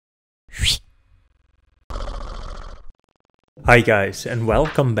Hi guys, and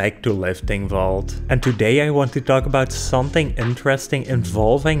welcome back to Lifting Vault. And today I want to talk about something interesting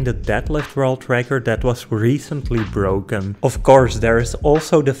involving the deadlift world record that was recently broken. Of course, there is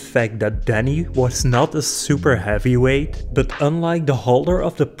also the fact that Danny was not a super heavyweight, but unlike the holder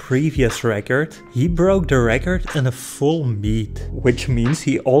of the previous record, he broke the record in a full meet, which means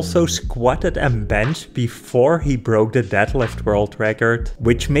he also squatted and benched before he broke the deadlift world record,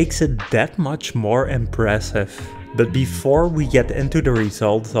 which makes it that much more impressive. But before we get into the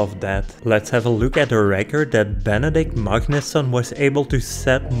results of that, let's have a look at a record that Benedict Magnusson was able to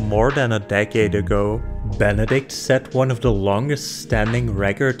set more than a decade ago. Benedict set one of the longest standing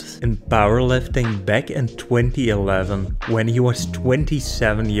records in powerlifting back in 2011, when he was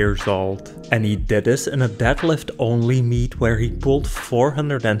 27 years old. And he did this in a deadlift only meet where he pulled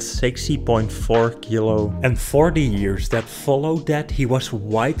 460.4 kilo. And for the years that followed that, he was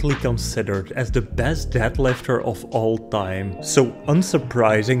widely considered as the best deadlifter of all time. So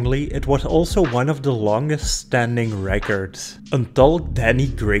unsurprisingly, it was also one of the longest standing records. Until Danny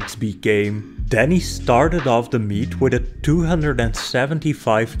Grigsby came. Danny started off the meet with a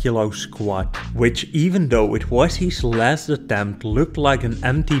 275 kilo squat, which even though it was his last attempt looked like an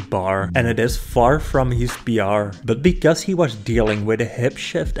empty bar, and it is far from his PR. But because he was dealing with a hip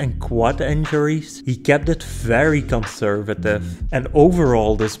shift and quad injuries, he kept it very conservative. And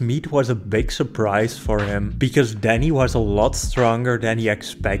overall this meet was a big surprise for him, because Danny was a lot stronger than he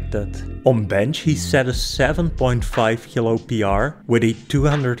expected. On bench he set a 7.5 kilo PR with a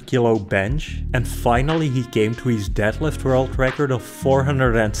 200 kilo bench. And finally he came to his deadlift world record of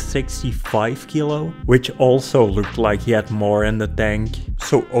 465 kilo, which also looked like he had more in the tank.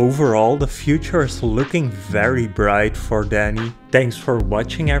 So overall the future is looking very bright for Danny. Thanks for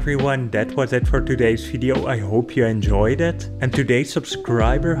watching everyone, that was it for today's video, I hope you enjoyed it. And today's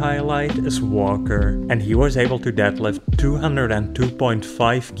subscriber highlight is Walker, and he was able to deadlift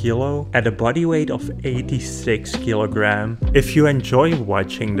 202.5 kilo at a body weight of 86 kilogram. If you enjoy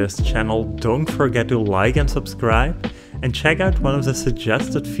watching this channel, don't forget to like and subscribe, and check out one of the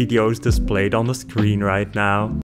suggested videos displayed on the screen right now.